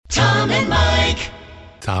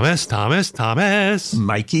Thomas.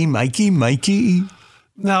 Mikey.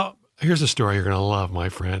 Now, here's a story you're going to love, my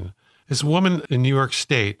friend. This woman in New York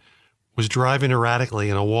State was driving erratically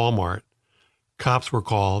in a Walmart. Cops were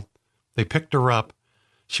called. They picked her up.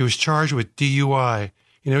 She was charged with DUI.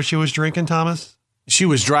 You know what she was drinking, Thomas? She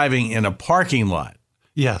was driving in a parking lot.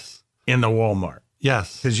 Yes. In the Walmart.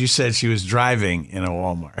 Yes. Because you said she was driving in a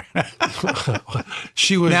Walmart.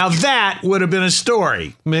 She was. Now that would have been a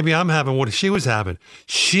story. Maybe I'm having what she was having.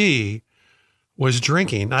 She was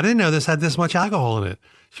drinking. I didn't know this had this much alcohol in it.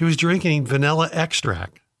 She was drinking vanilla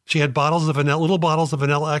extract. She had little bottles of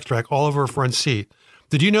vanilla extract all over her front seat.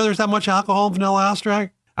 Did you know there's that much alcohol in vanilla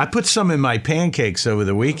extract? I put some in my pancakes over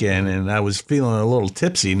the weekend, and I was feeling a little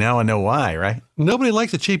tipsy. Now I know why, right? Nobody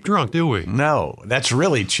likes a cheap drunk, do we? No, that's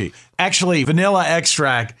really cheap. Actually, vanilla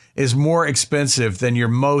extract is more expensive than your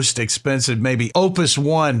most expensive, maybe Opus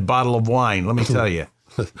One bottle of wine. Let me tell you.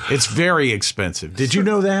 It's very expensive. Did you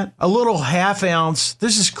know that? A little half ounce.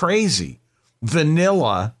 This is crazy.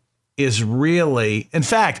 Vanilla is really, in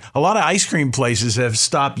fact, a lot of ice cream places have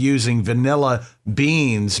stopped using vanilla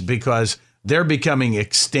beans because they're becoming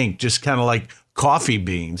extinct, just kind of like coffee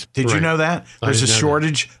beans. Did you know that? There's a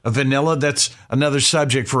shortage of vanilla. That's another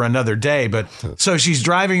subject for another day. But so she's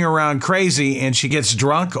driving around crazy and she gets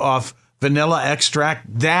drunk off vanilla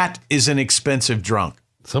extract. That is an expensive drunk.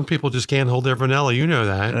 Some people just can't hold their vanilla. You know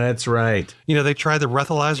that. That's right. You know, they tried the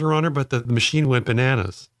breathalyzer on her, but the machine went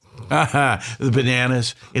bananas. The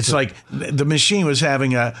bananas. It's like the machine was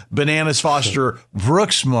having a Bananas Foster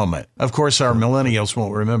Brooks moment. Of course, our millennials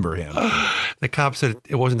won't remember him. The cop said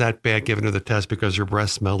it wasn't that bad giving her the test because her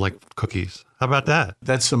breath smelled like cookies. How about that?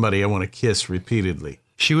 That's somebody I want to kiss repeatedly.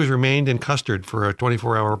 She was remained in custard for a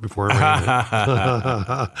 24-hour before it rained.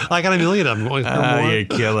 I got a million of them. You're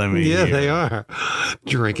killing me. Yeah, here. they are.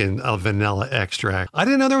 Drinking a vanilla extract. I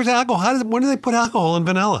didn't know there was alcohol. When do they put alcohol in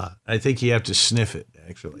vanilla? I think you have to sniff it,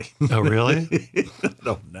 actually. Oh, really? I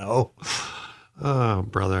don't know. Oh,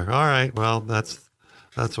 brother. All right. Well, that's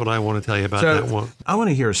what I want to tell you about that one. I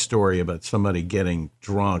want to hear a story about somebody getting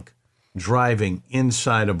drunk driving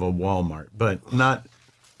inside of a Walmart, but not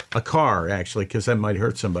a car, actually, because that might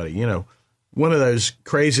hurt somebody. You know, one of those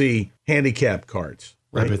crazy handicap carts.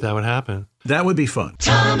 Right? I bet that would happen. That would be fun.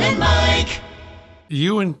 Tom and Mike.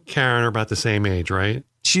 You and Karen are about the same age, right?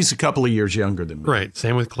 She's a couple of years younger than me. Right.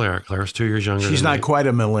 Same with Claire. Claire's 2 years younger. She's than not me. quite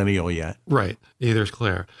a millennial yet. Right. Neither is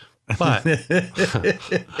Claire. But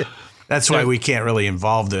that's why we can't really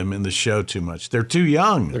involve them in the show too much. They're too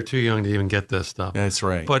young. They're too young to even get this stuff. That's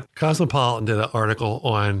right. But Cosmopolitan did an article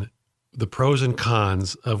on the pros and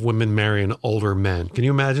cons of women marrying older men. Can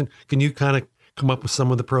you imagine? Can you kind of come up with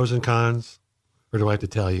some of the pros and cons? Or do I have to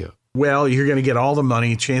tell you? Well, you're going to get all the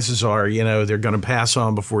money. Chances are, you know, they're going to pass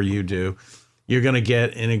on before you do. You're going to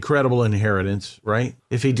get an incredible inheritance, right?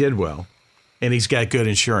 If he did well. And he's got good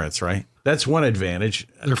insurance, right? That's one advantage.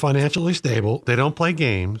 They're financially stable. They don't play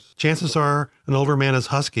games. Chances are an older man is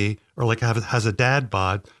husky or like has a dad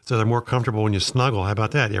bod, so they're more comfortable when you snuggle. How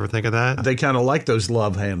about that? You ever think of that? They kind of like those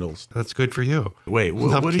love handles. That's good for you. Wait,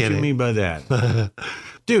 what did you mean by that?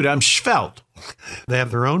 Dude, I'm svelte. They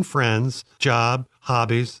have their own friends, job,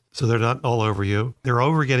 hobbies, so they're not all over you. They're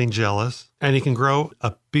over getting jealous, and you can grow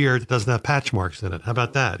a beard that doesn't have patch marks in it. How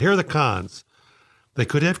about that? Here are the cons. They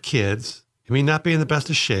could have kids. He may not be in the best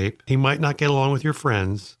of shape. He might not get along with your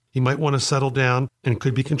friends. He might want to settle down and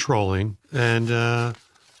could be controlling and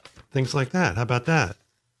things like that. How about that?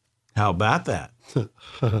 How about that?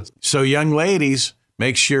 So young ladies,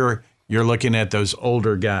 make sure you're looking at those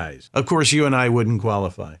older guys. Of course, you and I wouldn't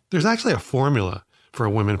qualify. There's actually a formula for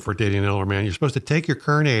women for dating an older man. You're supposed to take your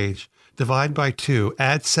current age, divide by 2,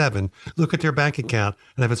 add 7, look at their bank account,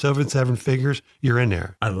 and if it's over 7 figures, you're in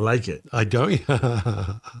there. I like it. I don't.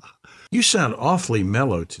 You sound awfully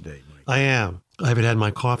mellow today, Mike. I am. I haven't had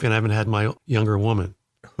my coffee and I haven't had my younger woman.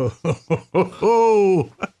 Oh.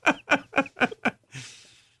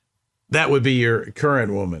 That would be your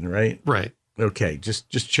current woman, right? Right. Okay, just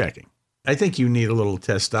checking. I think you need a little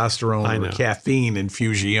testosterone or caffeine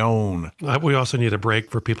infusion. We also need a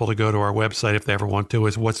break for people to go to our website if they ever want to.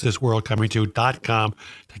 Is what'sthisworldcomingto.com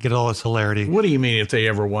to get all this hilarity. What do you mean if they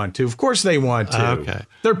ever want to? Of course they want to. Okay.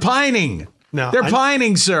 They're pining. No, They're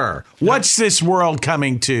pining, sir. What's this world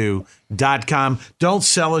coming to.com? Don't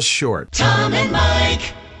sell us short. Tom and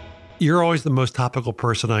Mike. You're always the most topical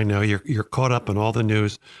person I know. You're caught up in all the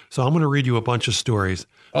news. So I'm going to read you a bunch of stories.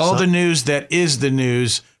 All the news that is the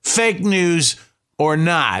news, fake news or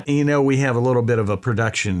not. You know, we have a little bit of a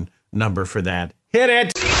production number for that. Hit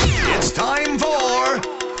it. It's time for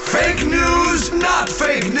Fake News, Not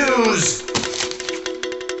Fake News.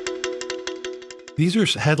 These are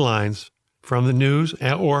headlines from the news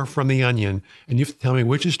or from The Onion, and you have to tell me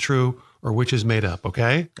which is true or which is made up,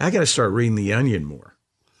 okay? I got to start reading The Onion more.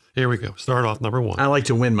 Here we go. Start off number 1. I like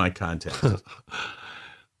to win my contest.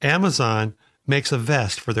 Amazon makes a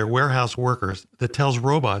vest for their warehouse workers that tells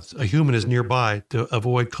robots a human is nearby to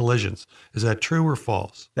avoid collisions. Is that true or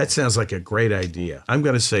false? That sounds like a great idea. I'm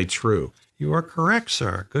going to say true. You are correct,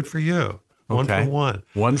 sir. Good for you. One Okay. for one.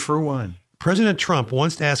 1 for 1. President Trump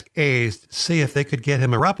wants to ask A's to see if they could get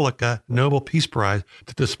him a replica Nobel Peace Prize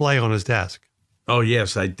to display on his desk. Oh,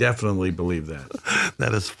 yes, I definitely believe that.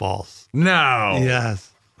 That is false. No.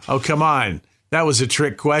 Yes. Oh, come on. That was a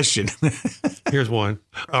trick question. Here's one.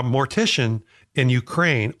 A mortician in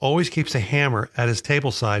Ukraine always keeps a hammer at his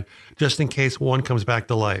table side just in case one comes back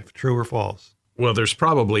to life. True or false? Well, there's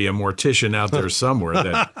probably a mortician out there somewhere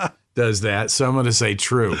that does that, so I'm going to say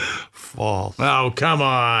true. False. Oh, come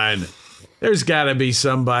on. There's got to be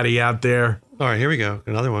somebody out there. All right, here we go.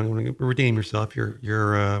 Another one. You want to redeem yourself.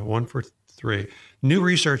 You're 1 for 3. New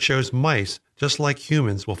research shows mice, just like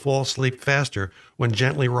humans, will fall asleep faster when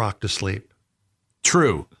gently rocked to sleep.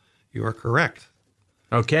 True. You are correct.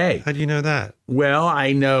 Okay. How do you know that? Well,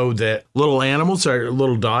 I know that little animals are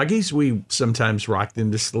little doggies. We sometimes rock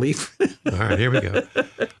them to sleep. All right, here we go.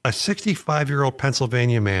 A 65-year-old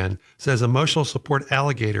Pennsylvania man says emotional support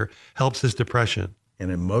alligator helps his depression. An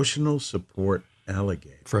emotional support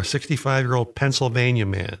alligator. For a 65-year-old Pennsylvania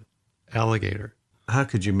man, alligator. How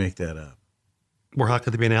could you make that up? Well, how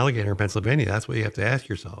could there be an alligator in Pennsylvania? That's what you have to ask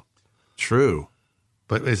yourself. True.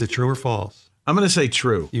 But is it true or false? I'm going to say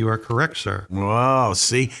true. You are correct, sir. Wow,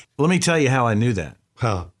 see? Let me tell you how I knew that.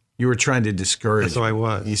 How? You were trying to discourage That's what I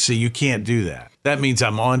was. You see, you can't do that. That means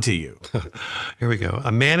I'm on to you. Here we go.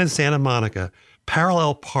 A man in Santa Monica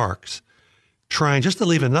parallel parks, trying just to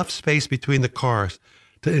leave enough space between the cars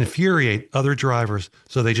to infuriate other drivers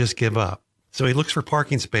so they just give up. So he looks for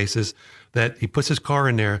parking spaces that he puts his car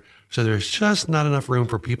in there so there's just not enough room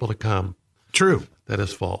for people to come. True. That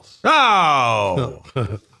is false. Oh,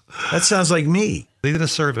 that sounds like me. They did a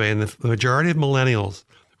survey, and the majority of millennials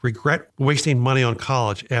regret wasting money on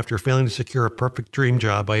college after failing to secure a perfect dream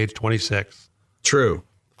job by age 26. True.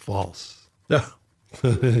 False.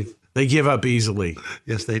 They give up easily.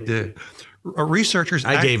 Yes, they did. Researchers.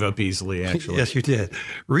 I gave up easily, actually. Yes, you did.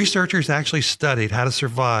 Researchers actually studied how to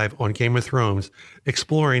survive on Game of Thrones,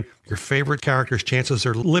 exploring your favorite character's chances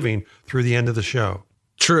of living through the end of the show.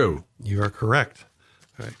 True. You are correct.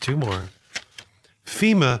 All right, 2 more.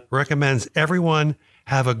 FEMA recommends everyone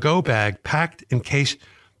have a go bag packed in case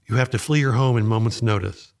you have to flee your home in moments'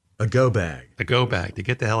 notice. A go bag. A go bag to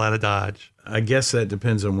get the hell out of Dodge. I guess that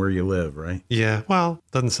depends on where you live, right? Yeah, well,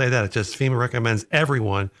 doesn't say that. It just FEMA recommends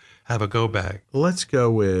everyone have a go bag. Let's go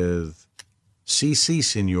with CC,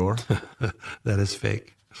 senor. That is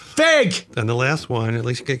fake. Fake! And the last one, at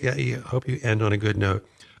least I hope you end on a good note.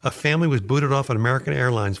 A family was booted off an American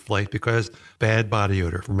Airlines flight because bad body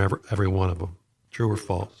odor from every one of them. True or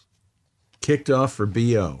false? Kicked off for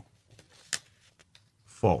BO.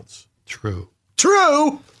 False. True.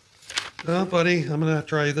 True! Oh, buddy, I'm going to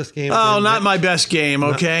try this game. Oh, again. not my best game,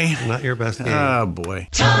 okay? Not your best game. Oh, boy.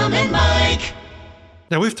 Tom and Mike.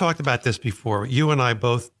 Now, we've talked about this before. You and I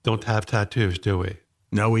both don't have tattoos, do we?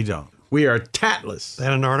 No, we don't. We are tatless. I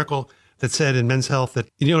had an article that said in Men's Health that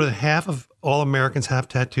that half of all Americans have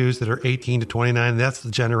tattoos that are 18 to 29. That's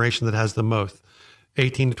the generation that has the most.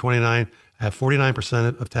 18 to 29 have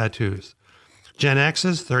 49% of tattoos. Gen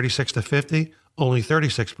X's 36 to 50, only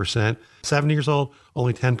 36%. 70 years old,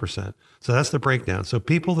 only 10%. So that's the breakdown. So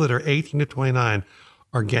people that are 18 to 29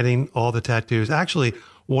 are getting all the tattoos. Actually,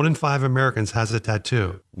 1 in 5 Americans has a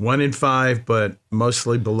tattoo. 1 in 5, but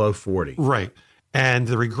mostly below 40. Right. And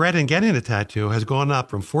the regret in getting a tattoo has gone up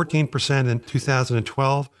from 14% in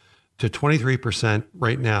 2012 to 23%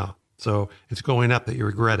 right now. So it's going up that you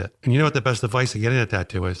regret it. And you know what the best advice of getting a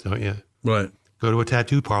tattoo is, don't you? What? Go to a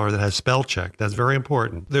tattoo parlor that has spell check. That's very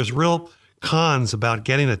important. There's real cons about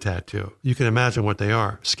getting a tattoo. You can imagine what they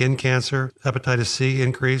are. Skin cancer, hepatitis C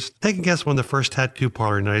increase. Take a guess when the first tattoo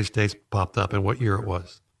parlor in the United States popped up and what year it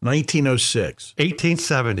was. 1906.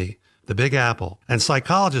 1870, the Big Apple. And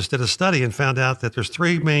psychologists did a study and found out that there's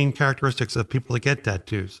 3 main characteristics of people that get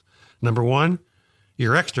tattoos. Number 1,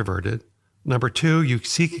 you're extroverted. Number 2, you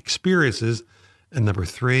seek experiences. And number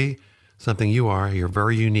 3, something you're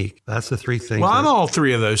very unique. That's the 3 things. Well, I'm all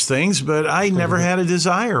 3 of those things, but I never had a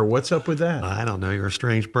desire. What's up with that? I don't know. You're a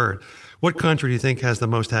strange bird. What country do you think has the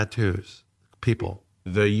most tattoos? People.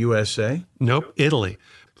 The USA? Nope. Italy.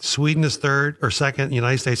 Sweden is 3rd or 2nd. The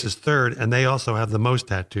United States is 3rd, and they also have the most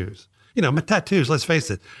tattoos. Tattoos, let's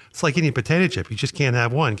face it, it's like eating a potato chip. You just can't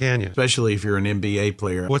have one, can you? Especially if you're an NBA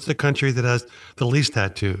player. What's the country that has the least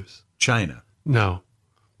tattoos? China. No.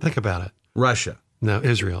 Think about it. Russia. No,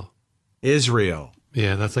 Israel. Israel.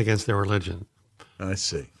 Yeah, that's against their religion. I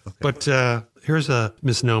see. Okay. But here's a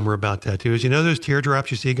misnomer about tattoos. You know those teardrops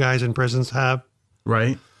you see guys in prisons have?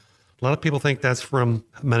 Right. A lot of people think that's from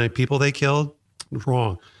many people they killed.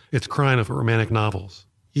 Wrong. It's crying of romantic novels.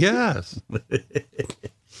 Yes.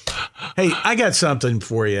 Hey, I got something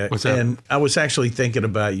for you. What's that? And I was actually thinking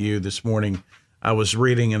about you this morning. I was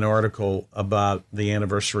reading an article about the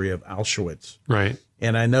anniversary of Auschwitz, Right.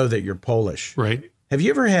 and I know that you're Polish. Right. Have you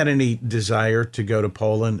ever had any desire to go to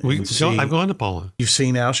Poland and see? I've gone to Poland. You've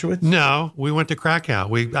seen Auschwitz? No, we went to Krakow.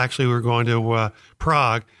 We actually were going to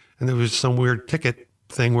Prague, and there was some weird ticket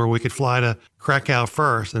thing where we could fly to Krakow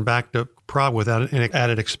first and back to Prague without any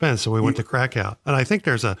added expense. So we went to Krakow. And I think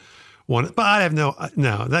there's a one, but I have no,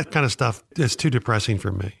 that kind of stuff is too depressing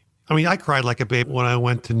for me. I mean, I cried like a baby when I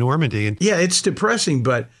went to Normandy. And Yeah, it's depressing,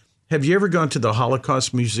 but have you ever gone to the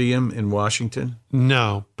Holocaust Museum in Washington?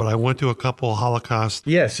 no, but I went to a couple Holocaust.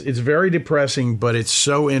 Yes, it's very depressing, but it's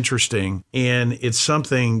so interesting. And it's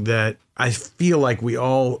something that I feel like we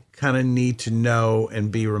all kind of need to know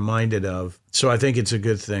and be reminded of. So I think it's a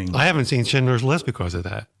good thing. I haven't seen Schindler's List because of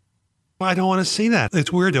that. Well, I don't want to see that.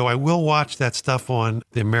 It's weird, though. I will watch that stuff on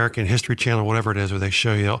the American History Channel, whatever it is, where they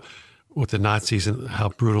show you with the Nazis and how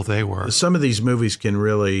brutal they were. Some of these movies can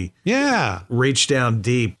really Yeah. reach down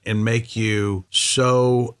deep and make you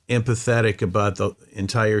so empathetic about the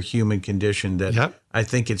entire human condition that Yep. I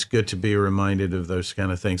think it's good to be reminded of those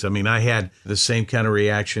kind of things. I mean, I had the same kind of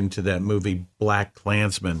reaction to that movie Black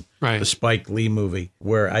Klansman, Right. the Spike Lee movie,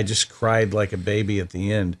 where I just cried like a baby at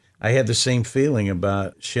the end. I had the same feeling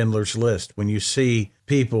about Schindler's List when you see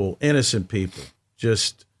people, innocent people,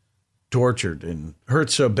 just tortured and hurt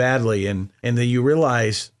so badly, and then you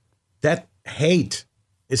realize that hate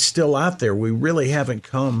is still out there. We really haven't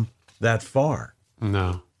come that far.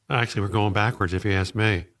 No. Actually, we're going backwards, if you ask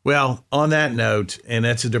me. Well, on that note, and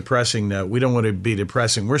that's a depressing note, we don't want to be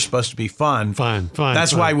depressing. We're supposed to be fun. Fine.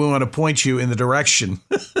 That's why we want to point you in the direction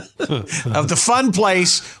of the fun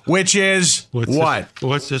place, which is what?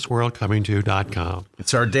 What's this world coming to.com.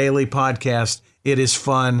 It's our daily podcast. It is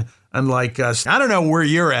fun. Unlike us. I don't know where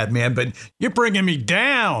you're at, man, but you're bringing me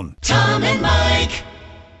down. Tom and Mike.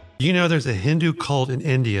 You know, there's a Hindu cult in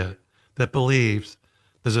India that believes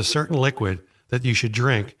there's a certain liquid that you should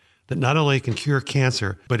drink that not only can cure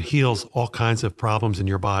cancer, but heals all kinds of problems in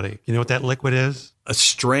your body. You know what that liquid is? A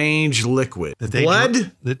strange liquid. That they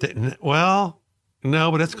Blood? Well,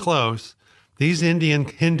 no, but it's close. These Indian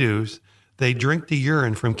Hindus, they drink the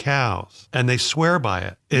urine from cows and they swear by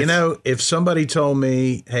it. You know, if somebody told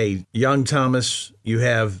me, hey, young Thomas, you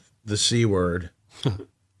have the C word,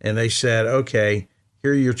 and they said, okay,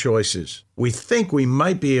 here are your choices. We think we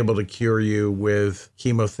might be able to cure you with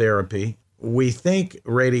chemotherapy. We think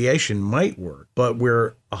radiation might work, but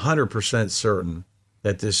we're 100% certain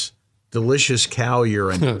that this delicious cow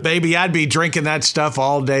urine, baby, I'd be drinking that stuff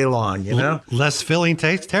all day long, you know? Less filling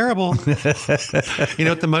tastes terrible. You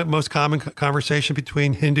know what the most common conversation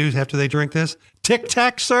between Hindus after they drink this? Tic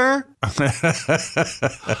Tac, sir?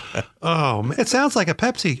 Oh, man, it sounds like a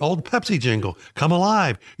old Pepsi jingle. Come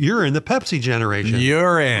alive. You're in the Pepsi generation.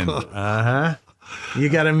 Urine. Uh-huh. You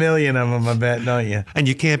got a million of them, I bet, don't you? And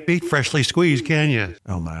you can't beat freshly squeezed, can you?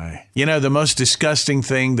 Oh, my. You know, the most disgusting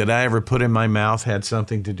thing that I ever put in my mouth had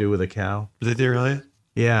something to do with a cow. Did they really?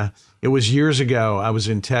 Yeah. It was years ago. I was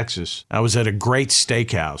in Texas. I was at a great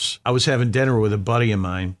steakhouse. I was having dinner with a buddy of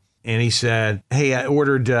mine, and he said, hey, I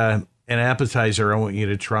ordered an appetizer I want you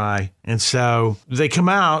to try. And so they come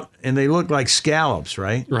out, and they look like scallops,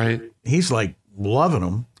 right? Right. He's like loving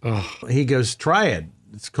them. Oh, He goes, try it.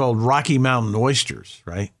 It's called Rocky Mountain oysters,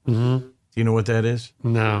 right? Mm-hmm. Do you know what that is?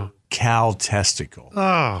 no. Cow testicle.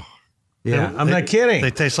 Oh. Yeah, I'm not kidding.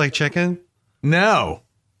 They taste like chicken? No,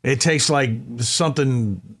 it tastes like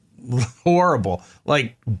something horrible,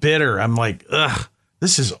 like bitter. I'm like, ugh,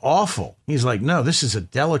 this is awful. He's like, no, this is a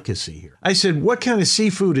delicacy here. I said, what kind of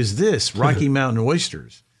seafood is this? Rocky Mountain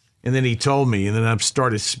oysters. And then he told me, and then I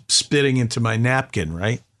started spitting into my napkin,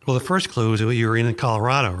 right? Well, the first clue is that you were in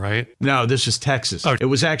Colorado, right? No, this is Texas. Oh. It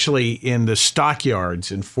was actually in the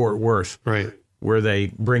stockyards in Fort Worth Right. where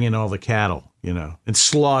they bring in all the cattle, you know, and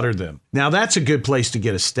slaughter them. Now, that's a good place to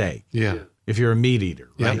get a steak. Yeah. If you're a meat eater,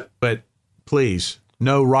 right? Yeah. But please,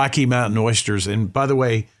 no Rocky Mountain oysters. And by the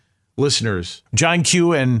way, listeners, John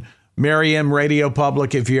Q and Mary M Radio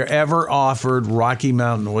Public, if you're ever offered Rocky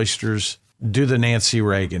Mountain oysters, do the Nancy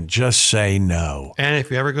Reagan. Just say no. And if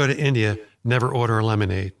you ever go to India, never order a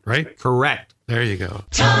lemonade, right? Correct. There you go.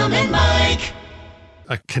 Tom and Mike.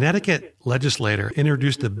 A Connecticut legislator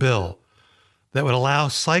introduced a bill that would allow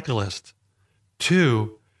cyclists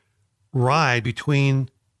to ride between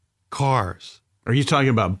cars. Are you talking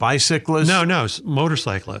about bicyclists? No,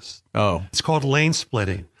 motorcyclists. Oh. It's called lane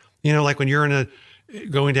splitting. You know, like when you're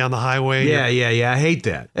going down the highway. Yeah. I hate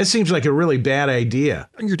that. That seems like a really bad idea.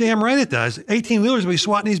 You're damn right it does. 18-wheelers will be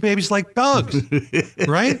swatting these babies like dogs,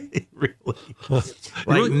 right? Really?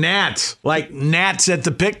 Like gnats at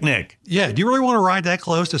the picnic. Yeah. Do you really want to ride that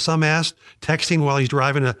close to some ass texting while he's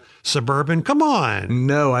driving a Suburban? Come on.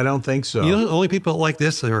 No, I don't think so. You know, the only people like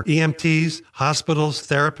this are EMTs, hospitals,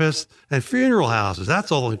 therapists, and funeral houses.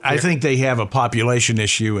 That's all. I think they have a population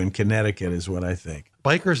issue in Connecticut is what I think.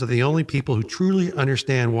 Bikers are the only people who truly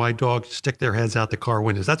understand why dogs stick their heads out the car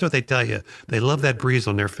windows. That's what they tell you. They love that breeze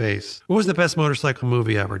on their face. What was the best motorcycle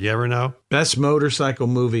movie ever? Do you ever know? Best motorcycle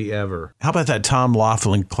movie ever. How about that Tom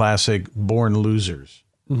Laughlin classic, Born Losers?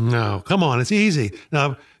 No, come on, it's easy.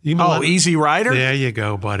 Now, Easy Rider? There you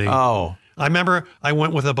go, buddy. Oh. I remember I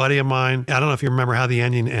went with a buddy of mine. I don't know if you remember how the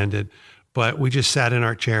ending ended, but we just sat in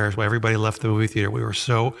our chairs while everybody left the movie theater. We were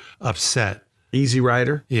so upset. Easy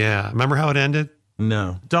Rider? Yeah. Remember how it ended?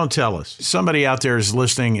 No. Don't tell us. Somebody out there is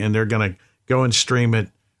listening and they're going to go and stream it,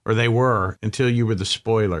 or they were, until you were the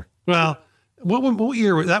spoiler. Well, what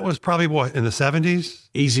year? That was probably what, in the 70s?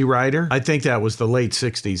 Easy Rider? I think that was the late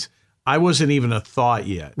 60s. I wasn't even a thought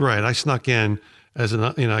yet. Right. I snuck in as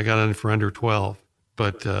I got in for under 12.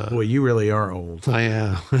 But Boy, you really are old. I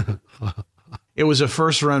am. It was a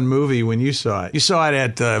first-run movie when you saw it. You saw it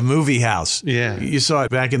at the movie house. Yeah. You saw it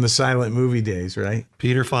back in the silent movie days, right?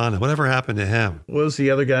 Peter Fonda. Whatever happened to him? What was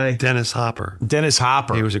the other guy? Dennis Hopper. Dennis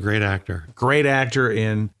Hopper. He was a great actor. Great actor,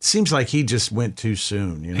 and seems like he just went too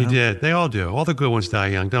soon. You know? He did. They all do. All the good ones die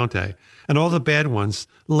young, don't they? And all the bad ones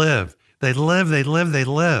live. They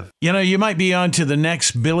live. You know, you might be on to the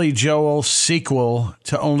next Billy Joel sequel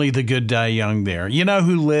to Only the Good Die Young there. You know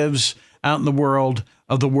who lives out in the world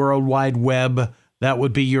of the World Wide Web? That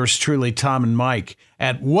would be yours truly, Tom and Mike,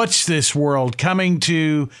 at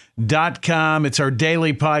whatsthisworldcomingto.com. It's our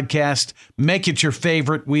daily podcast. Make it your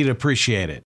favorite. We'd appreciate it.